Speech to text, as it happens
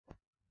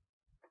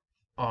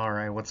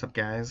Alright, what's up,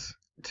 guys?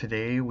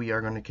 Today we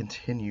are going to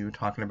continue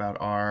talking about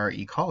our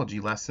ecology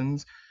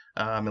lessons.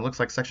 It looks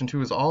like section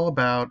 2 is all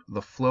about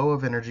the flow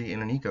of energy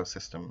in an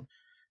ecosystem.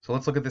 So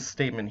let's look at this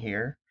statement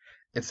here.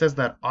 It says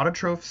that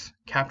autotrophs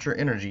capture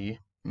energy,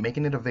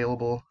 making it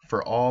available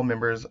for all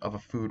members of a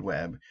food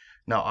web.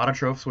 Now,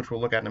 autotrophs, which we'll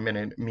look at in a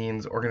minute,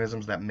 means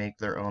organisms that make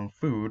their own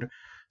food.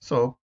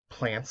 So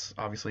plants,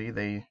 obviously,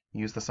 they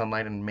use the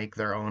sunlight and make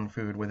their own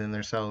food within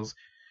their cells.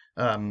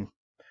 Um,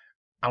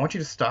 I want you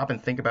to stop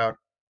and think about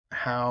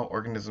how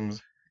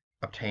organisms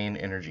obtain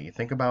energy.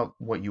 Think about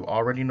what you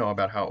already know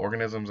about how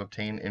organisms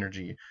obtain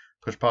energy.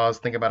 Push pause,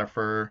 think about it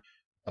for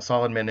a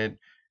solid minute,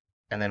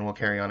 and then we'll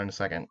carry on in a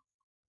second.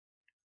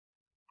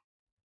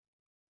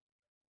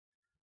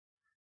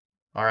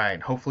 All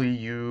right, hopefully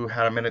you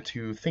had a minute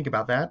to think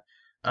about that.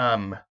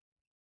 Um,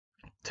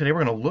 Today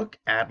we're going to look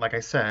at, like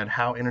I said,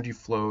 how energy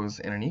flows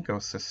in an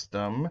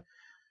ecosystem.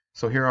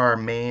 So here are our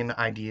main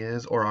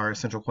ideas or our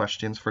essential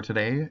questions for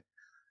today.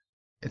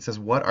 It says,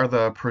 what are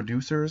the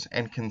producers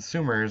and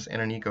consumers in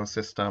an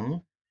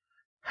ecosystem?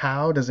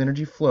 How does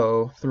energy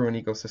flow through an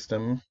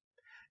ecosystem?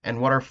 And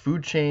what are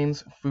food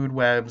chains, food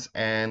webs,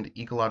 and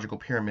ecological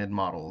pyramid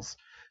models?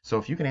 So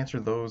if you can answer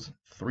those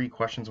three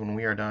questions when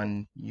we are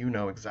done, you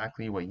know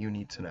exactly what you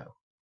need to know.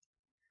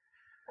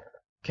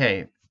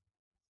 Okay,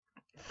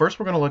 first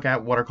we're going to look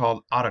at what are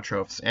called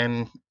autotrophs.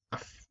 And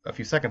a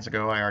few seconds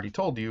ago, I already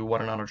told you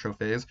what an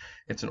autotroph is.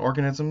 It's an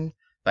organism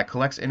that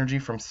collects energy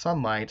from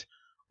sunlight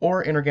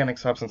or inorganic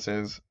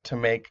substances to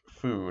make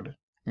food,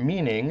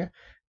 meaning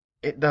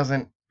it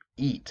doesn't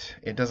eat.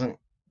 It doesn't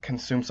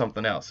consume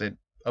something else. It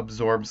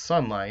absorbs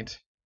sunlight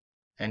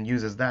and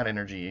uses that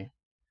energy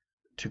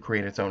to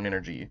create its own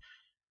energy.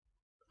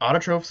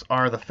 Autotrophs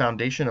are the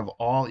foundation of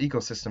all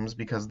ecosystems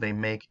because they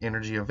make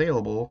energy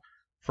available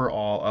for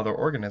all other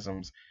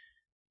organisms.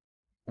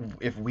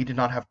 If we did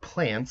not have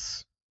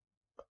plants,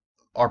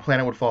 our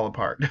planet would fall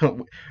apart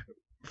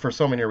for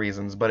so many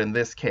reasons, but in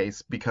this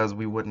case, because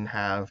we wouldn't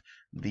have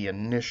the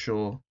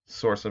initial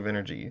source of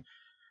energy.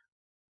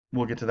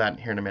 We'll get to that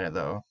here in a minute,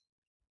 though.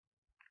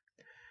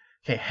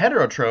 Okay,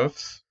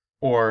 heterotrophs,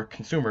 or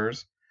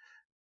consumers,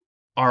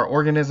 are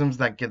organisms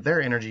that get their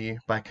energy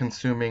by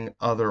consuming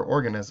other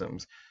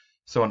organisms.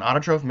 So an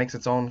autotroph makes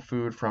its own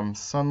food from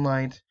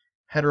sunlight.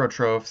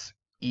 Heterotrophs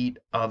eat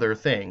other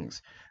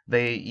things.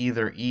 They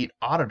either eat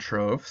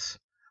autotrophs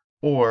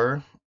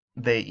or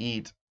they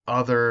eat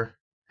other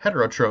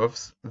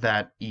heterotrophs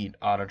that eat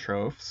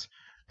autotrophs,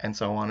 and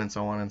so on and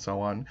so on and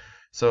so on.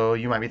 So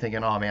you might be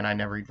thinking, "Oh man, I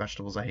never eat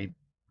vegetables. I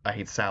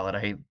hate salad. I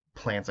hate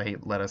plants. I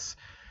hate lettuce."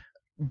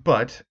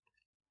 But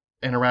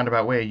in a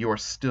roundabout way, you are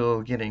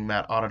still getting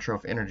that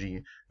autotroph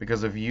energy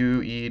because if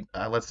you eat,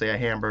 let's say, a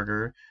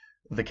hamburger,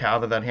 the cow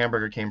that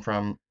hamburger came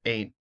from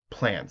ate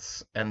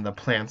plants, and the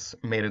plants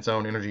made its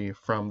own energy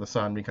from the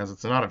sun because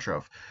it's an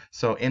autotroph.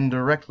 So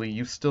indirectly,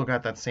 you still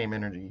got that same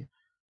energy.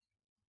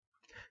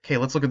 Okay,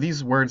 let's look at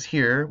these words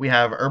here. We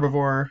have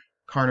herbivore,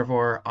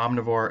 carnivore,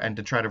 omnivore, and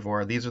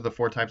detritivore. These are the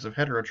four types of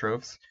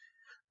heterotrophs.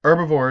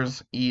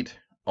 Herbivores eat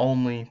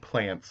only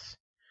plants.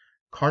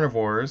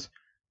 Carnivores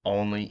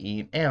only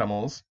eat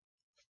animals.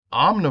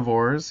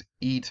 Omnivores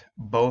eat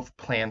both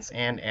plants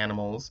and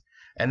animals.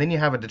 And then you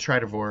have a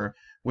detritivore,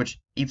 which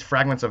eats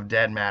fragments of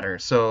dead matter.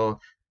 So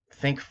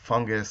think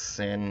fungus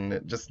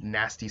and just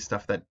nasty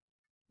stuff that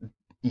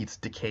eats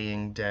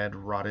decaying, dead,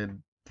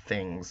 rotted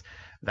things.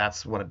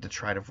 That's what a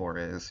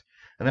detritivore is.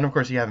 And then, of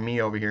course, you have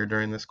me over here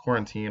during this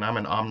quarantine. I'm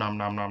an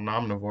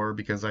omnivore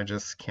because I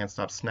just can't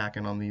stop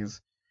snacking on these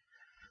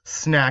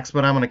snacks,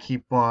 but I'm going to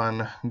keep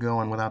on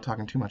going without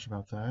talking too much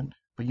about that.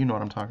 But you know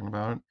what I'm talking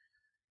about.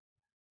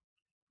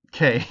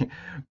 Okay,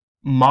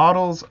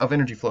 models of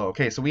energy flow.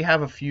 Okay, so we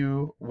have a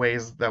few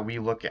ways that we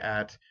look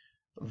at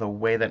the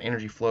way that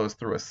energy flows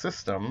through a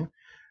system.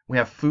 We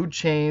have food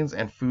chains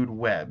and food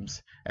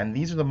webs, and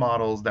these are the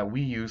models that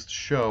we use to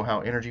show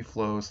how energy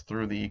flows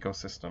through the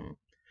ecosystem.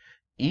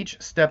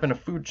 Each step in a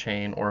food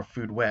chain or a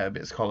food web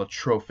is called a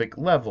trophic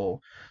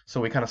level.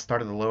 So we kind of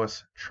start at the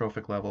lowest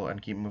trophic level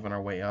and keep moving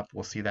our way up.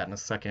 We'll see that in a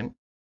second.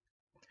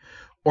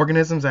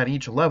 Organisms at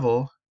each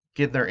level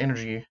get their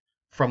energy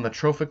from the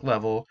trophic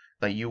level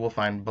that you will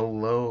find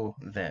below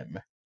them.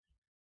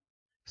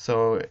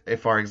 So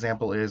if our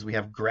example is we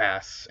have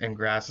grass, and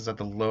grass is at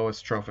the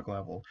lowest trophic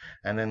level,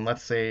 and then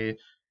let's say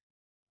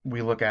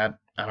we look at,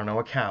 I don't know,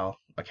 a cow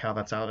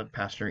that's out at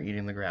pasture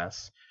eating the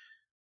grass.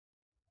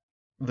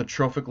 The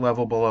trophic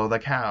level below the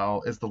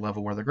cow is the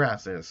level where the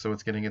grass is, so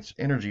it's getting its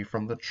energy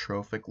from the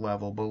trophic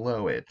level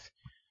below it.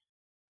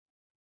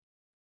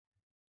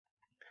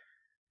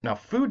 Now,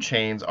 food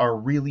chains are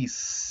really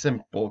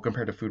simple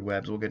compared to food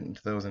webs. We'll get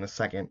into those in a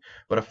second.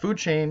 But a food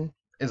chain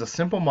is a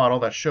simple model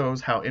that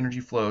shows how energy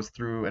flows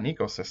through an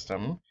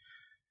ecosystem.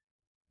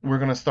 We're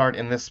going to start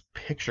in this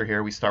picture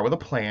here. We start with a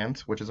plant,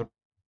 which is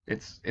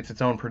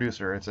its own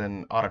producer. It's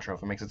an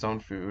autotroph. It makes its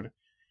own food.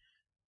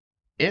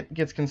 It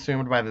gets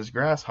consumed by this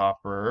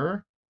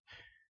grasshopper.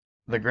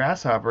 The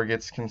grasshopper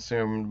gets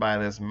consumed by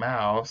this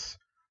mouse.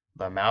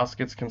 The mouse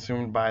gets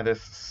consumed by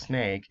this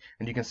snake.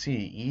 And you can see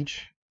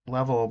each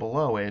level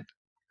below it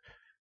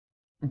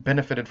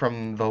benefited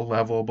from the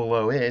level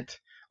below it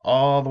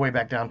all the way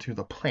back down to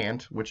the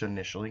plant, which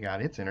initially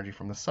got its energy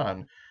from the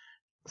sun.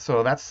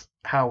 So that's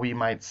how we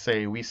might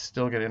say we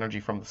still get energy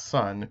from the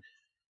sun,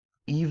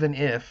 even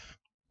if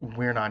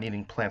we're not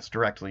eating plants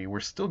directly. We're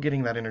still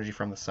getting that energy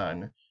from the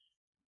sun.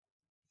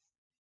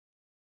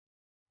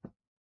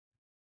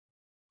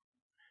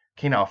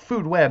 Okay, now a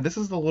food web, this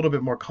is a little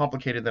bit more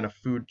complicated than a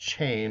food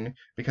chain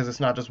because it's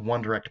not just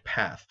one direct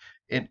path.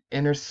 It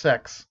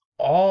intersects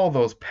all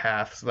those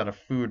paths that a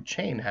food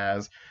chain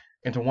has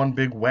into one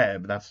big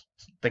web.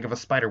 Think of a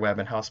spider web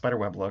and how a spider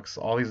web looks,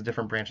 all these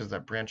different branches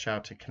that branch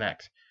out to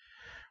connect.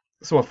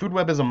 So a food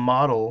web is a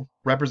model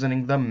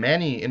representing the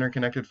many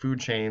interconnected food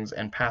chains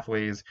and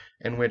pathways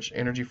in which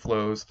energy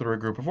flows through a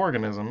group of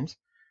organisms.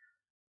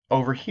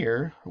 Over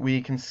here,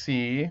 we can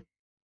see,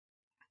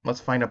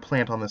 let's find a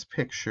plant on this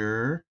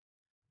picture.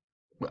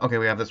 Okay,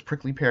 we have this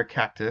prickly pear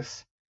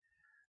cactus,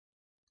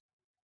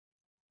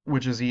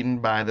 which is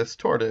eaten by this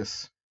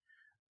tortoise.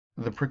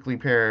 The prickly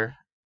pear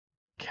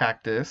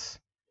cactus,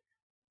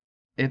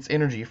 its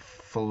energy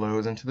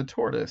flows into the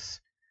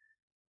tortoise.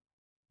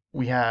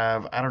 We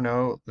have, I don't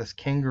know, this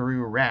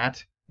kangaroo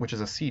rat, which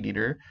is a seed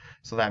eater,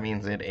 so that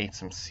means it ate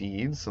some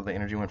seeds, so the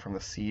energy went from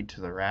the seed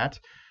to the rat.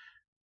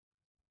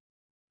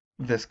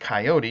 This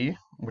coyote,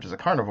 which is a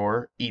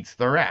carnivore, eats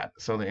the rat,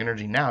 so the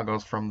energy now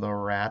goes from the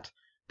rat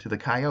to the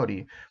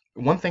coyote.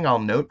 One thing I'll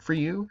note for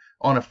you,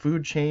 on a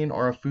food chain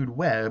or a food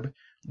web,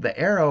 the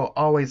arrow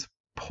always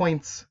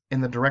points in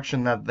the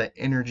direction that the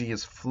energy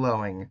is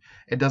flowing.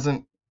 It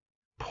doesn't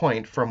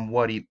point from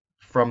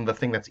the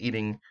thing that's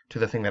eating to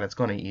the thing that it's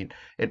going to eat.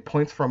 It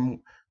points in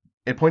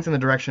the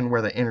direction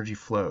where the energy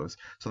flows.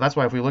 So that's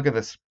why if we look at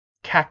this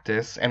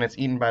cactus and it's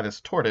eaten by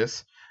this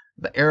tortoise,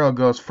 the arrow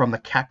goes from the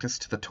cactus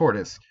to the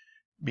tortoise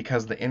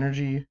because the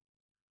energy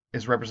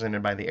is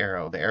represented by the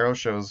arrow. The arrow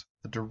shows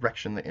the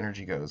direction the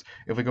energy goes.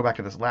 If we go back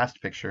to this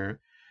last picture,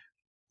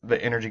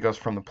 the energy goes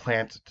from the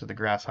plant to the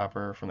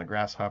grasshopper, from the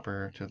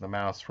grasshopper to the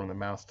mouse, from the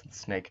mouse to the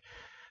snake.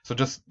 So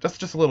that's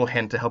just a little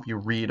hint to help you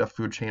read a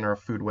food chain or a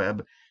food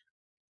web.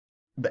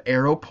 The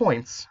arrow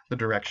points the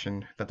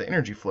direction that the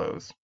energy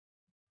flows.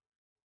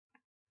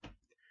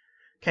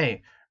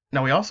 Okay,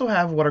 now we also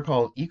have what are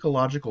called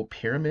ecological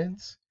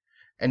pyramids.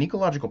 An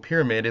ecological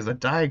pyramid is a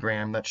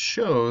diagram that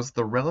shows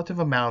the relative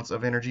amounts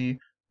of energy,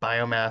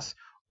 biomass,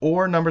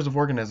 or numbers of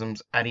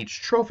organisms at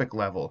each trophic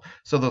level.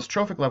 So those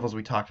trophic levels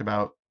we talked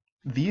about,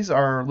 these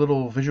are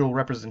little visual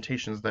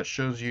representations that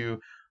shows you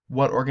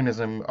what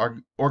organisms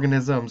are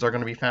going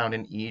to be found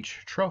in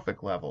each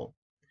trophic level.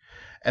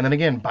 And then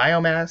again,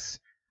 biomass,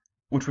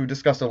 which we've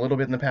discussed a little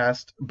bit in the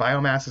past,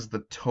 biomass is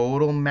the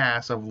total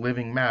mass of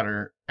living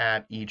matter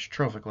at each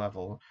trophic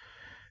level.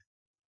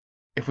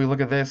 If we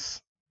look at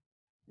this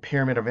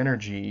pyramid of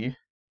energy,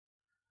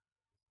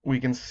 we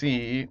can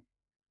see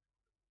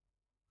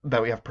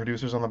that we have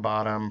producers on the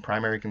bottom,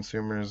 primary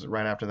consumers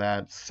right after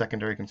that,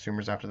 secondary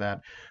consumers after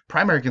that.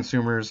 Primary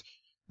consumers,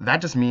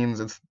 that just means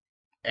it's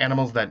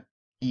animals that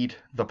eat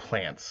the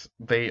plants.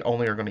 They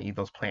only are going to eat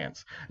those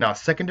plants. Now, a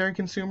secondary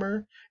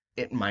consumer,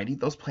 it might eat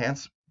those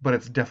plants, but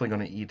it's definitely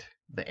going to eat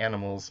the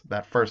animals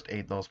that first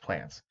ate those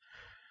plants.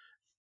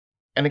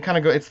 And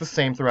it's the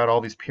same throughout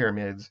all these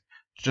pyramids.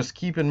 Just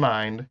keep in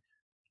mind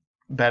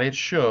that it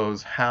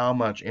shows how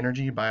much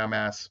energy,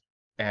 biomass,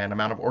 and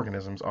amount of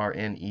organisms are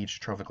in each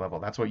trophic level.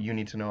 That's what you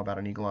need to know about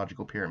an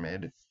ecological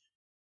pyramid.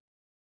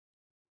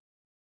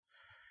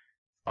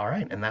 All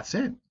right, and that's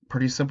it.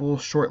 Pretty simple,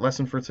 short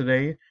lesson for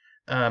today.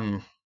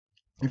 Um,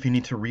 if you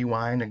need to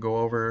rewind and go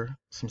over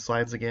some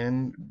slides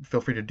again, feel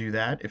free to do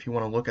that. If you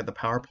want to look at the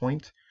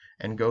PowerPoint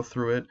and go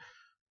through it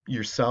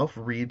yourself,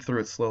 read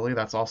through it slowly,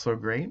 that's also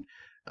great.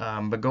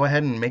 But go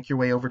ahead and make your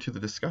way over to the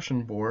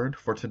discussion board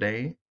for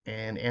today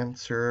and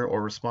answer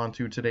or respond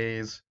to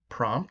today's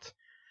prompt.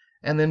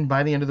 And then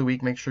by the end of the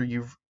week, make sure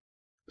you've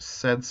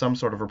said some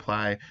sort of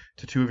reply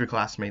to 2 of your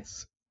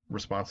classmates'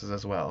 responses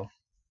as well.